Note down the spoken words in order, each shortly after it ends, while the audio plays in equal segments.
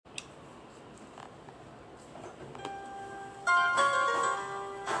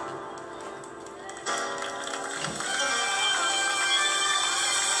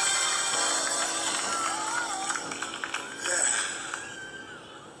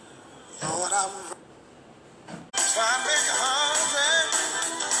Lord, I'm trying to make 199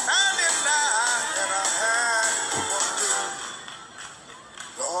 and I had one do.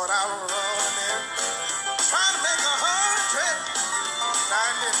 Lord, I'm running, trying to make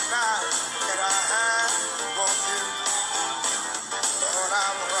 199 and I had one do. Lord,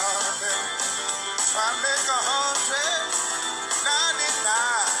 I'm running, trying to make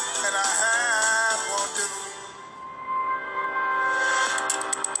 199 and I had one do.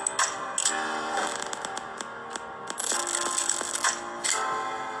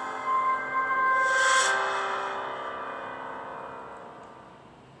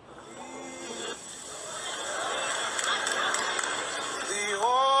 The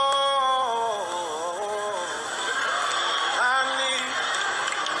oil I need,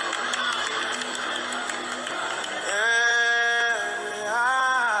 yeah,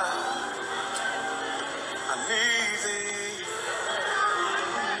 I need thee.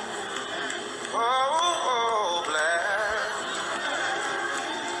 Oh, bless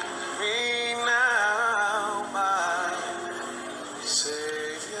me now, my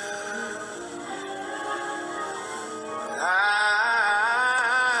Savior. I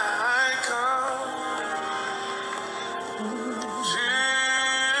come to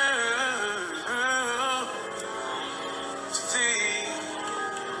thee.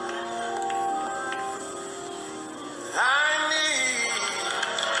 I need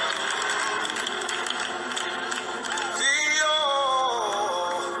thee,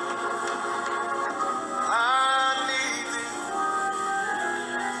 oh, I need thee.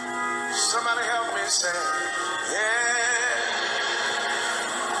 Somebody help me say, yeah,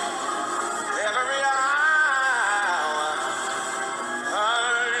 every hour I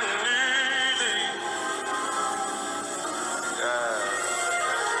need thee. Yeah.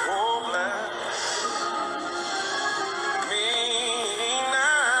 Oh, bless me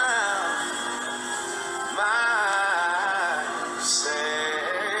now, my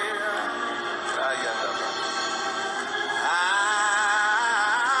Savior. I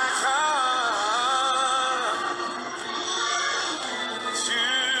come to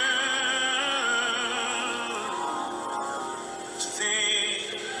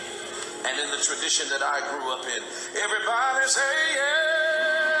thee. And in the tradition that I grew up in, everybody say,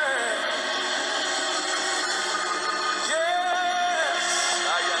 yeah, yes,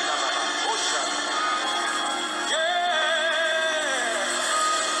 yeah,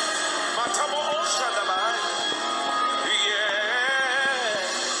 Matamo Oshadabai, yeah,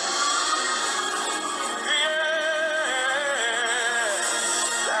 yeah,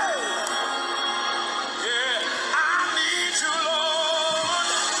 yeah, I need you,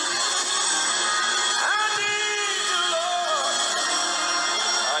 Lord. I need you, Lord.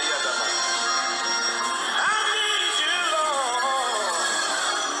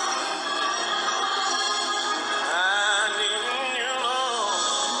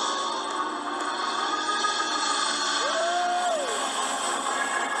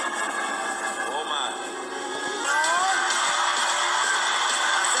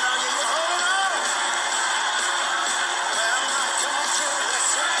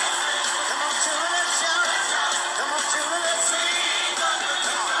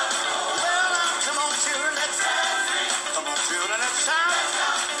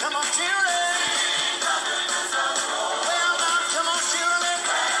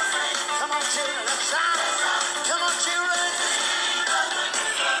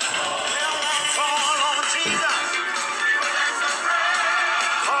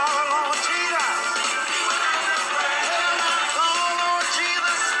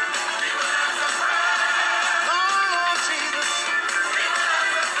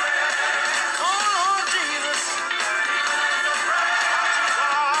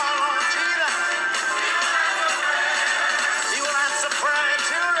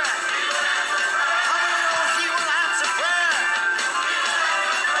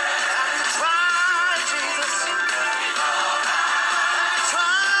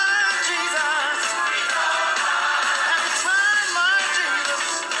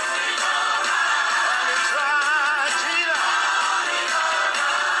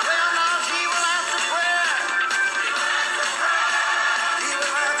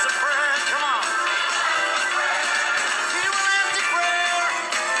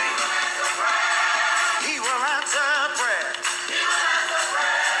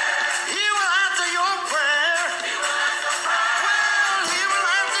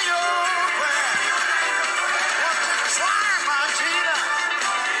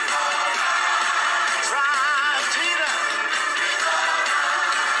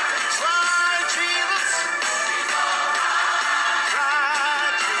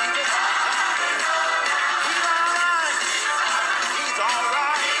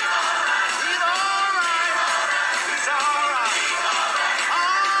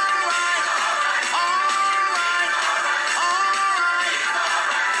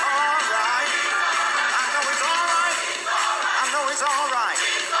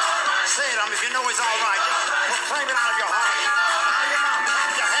 out of your heart, out of your mouth,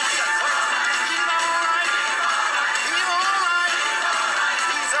 clap your hands and praise him. He's all right. He's all right.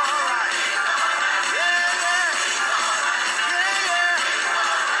 He's all right. Yeah, yeah. Yeah, yeah.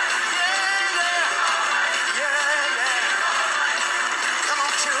 Yeah, yeah. Yeah, yeah. Come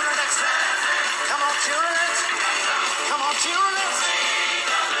on, children, let's sing. Come on, children, let's. Come on, children, let's.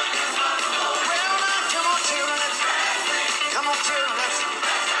 Well, now, come on, children, let's. Come on, children, let's.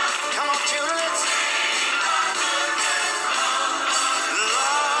 Come on, children, let's.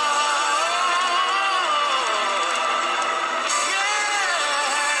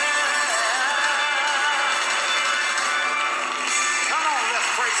 Come on, let's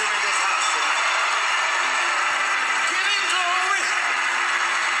praise him in this house tonight. Give him glory.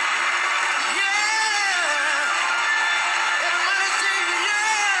 Yeah. Everybody sing,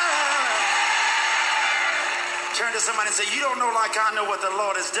 yeah. Turn to somebody and say, you don't know like I know what the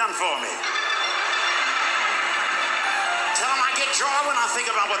Lord has done for me. Tell them I get joy when I think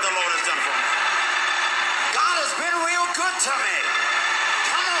about what the Lord has done for me. God has been real good to me.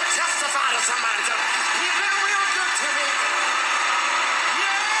 Come on, testify to somebody. Tell them, he's been real good to me.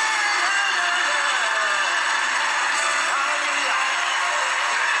 Hallelujah.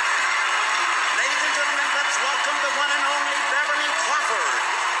 Ladies and gentlemen, let's welcome the one and only Beverly Crawford.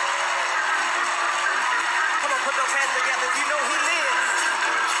 Come on, put those hands together if you know he lives.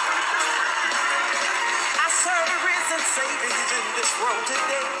 I serve a risen Savior. He's in this room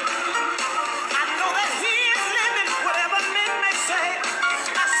today. I know that he is living, whatever men may say.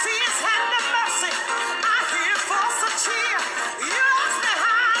 I see his hand of mercy. I hear his voice of cheer. You ask me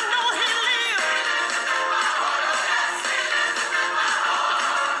how I know he lives.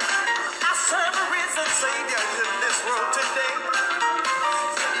 I serve a risen Savior in this room today.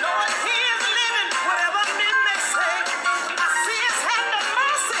 Lord, he is living, whatever men may say. I see his hand of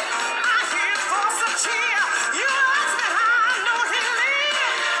mercy. I hear his voice of cheer. You ask me how I know he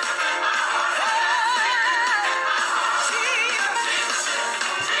lives.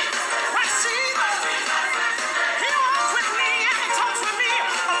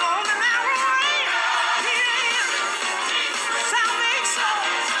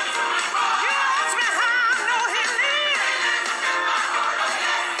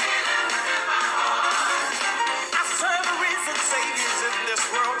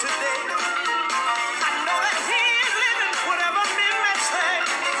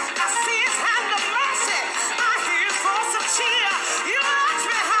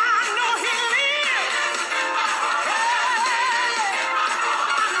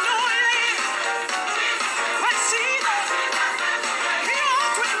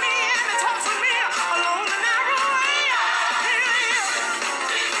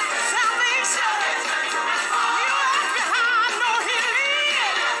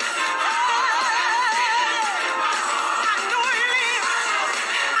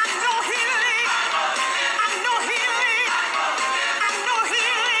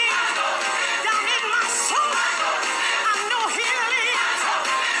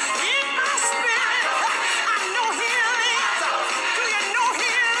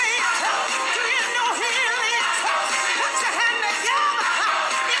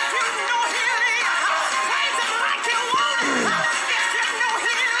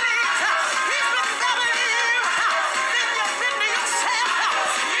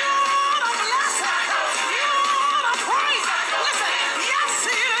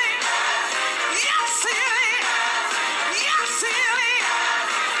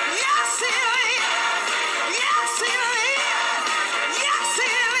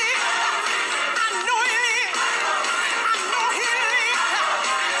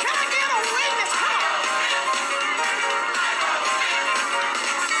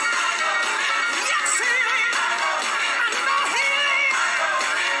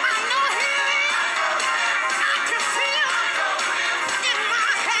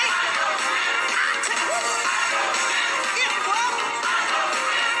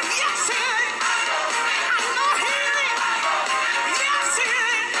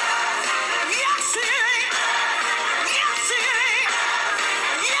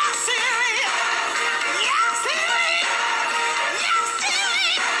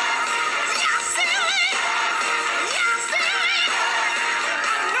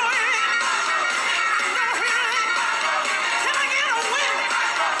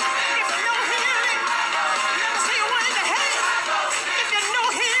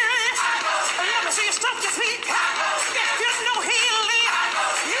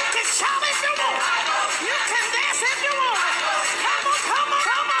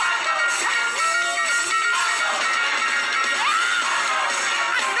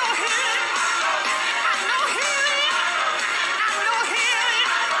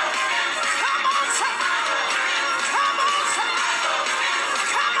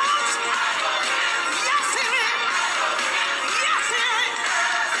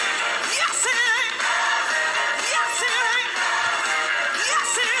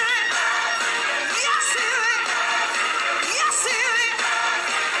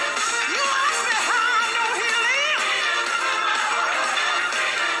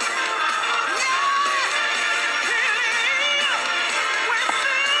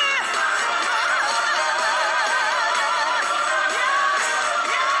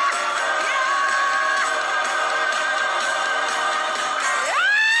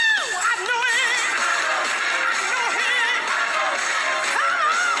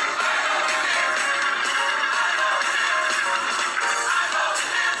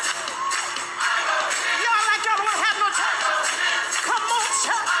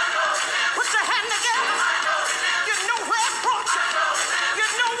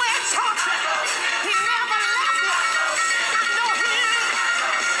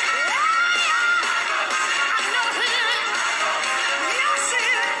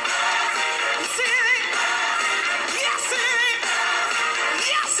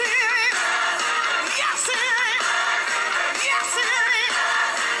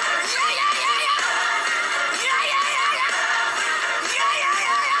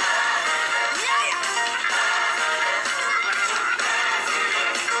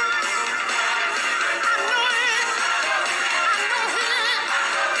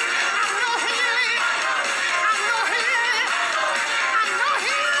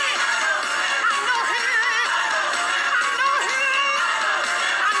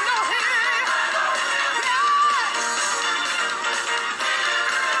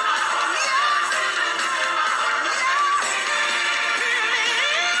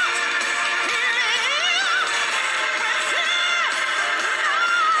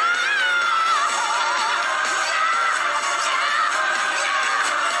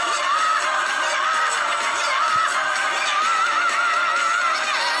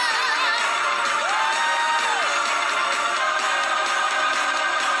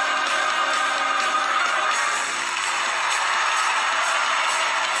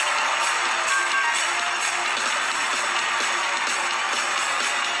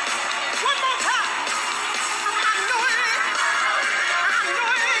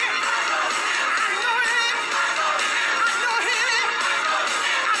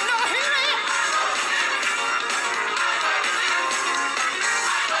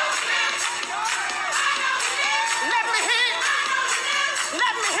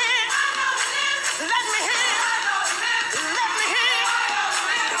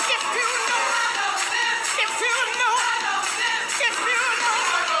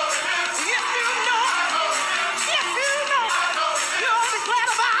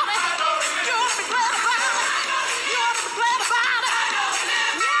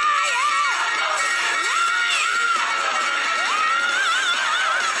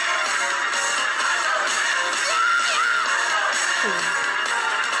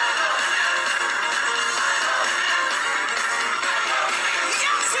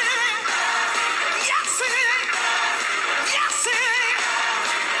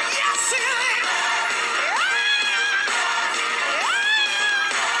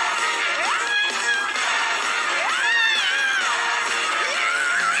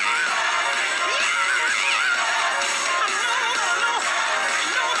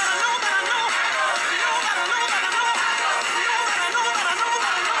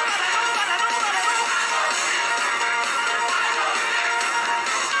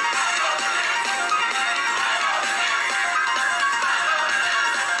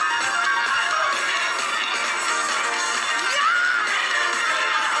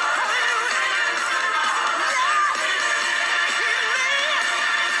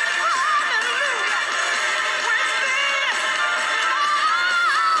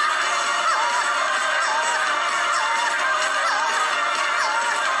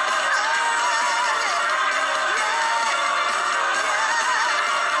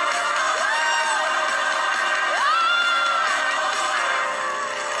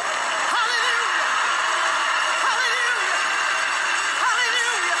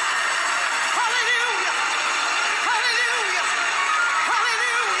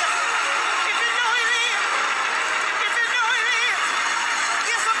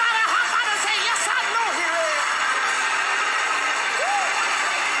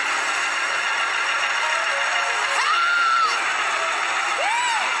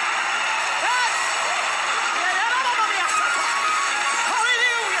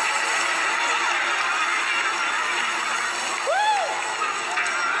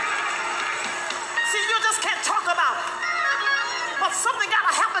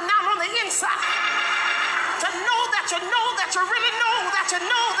 going down on the inside. To know that you know that you really know that you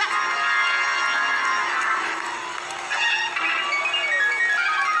know that.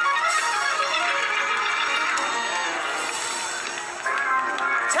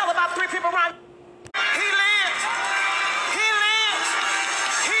 Tell about 3 people around.